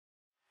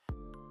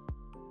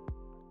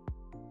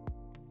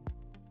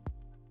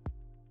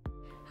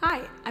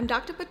Hi, I'm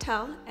Dr.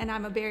 Patel, and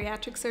I'm a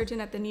bariatric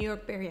surgeon at the New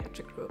York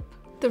Bariatric Group.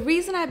 The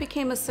reason I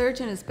became a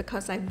surgeon is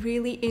because I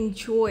really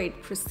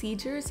enjoyed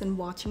procedures and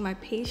watching my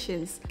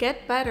patients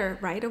get better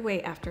right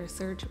away after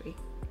surgery.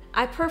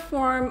 I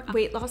perform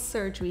weight loss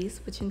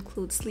surgeries, which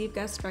include sleeve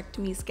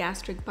gastrectomies,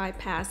 gastric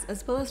bypass,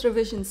 as well as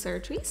revision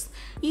surgeries.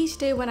 Each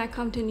day when I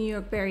come to New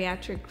York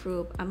Bariatric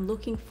Group, I'm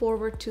looking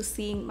forward to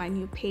seeing my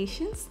new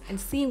patients and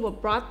seeing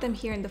what brought them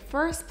here in the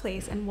first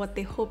place and what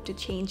they hope to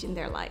change in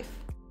their life.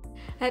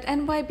 At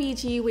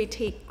NYBG, we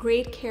take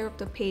great care of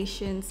the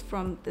patients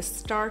from the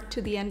start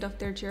to the end of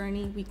their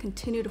journey. We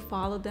continue to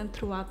follow them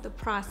throughout the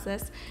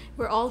process.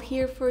 We're all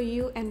here for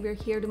you, and we're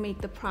here to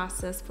make the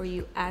process for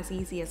you as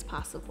easy as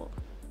possible.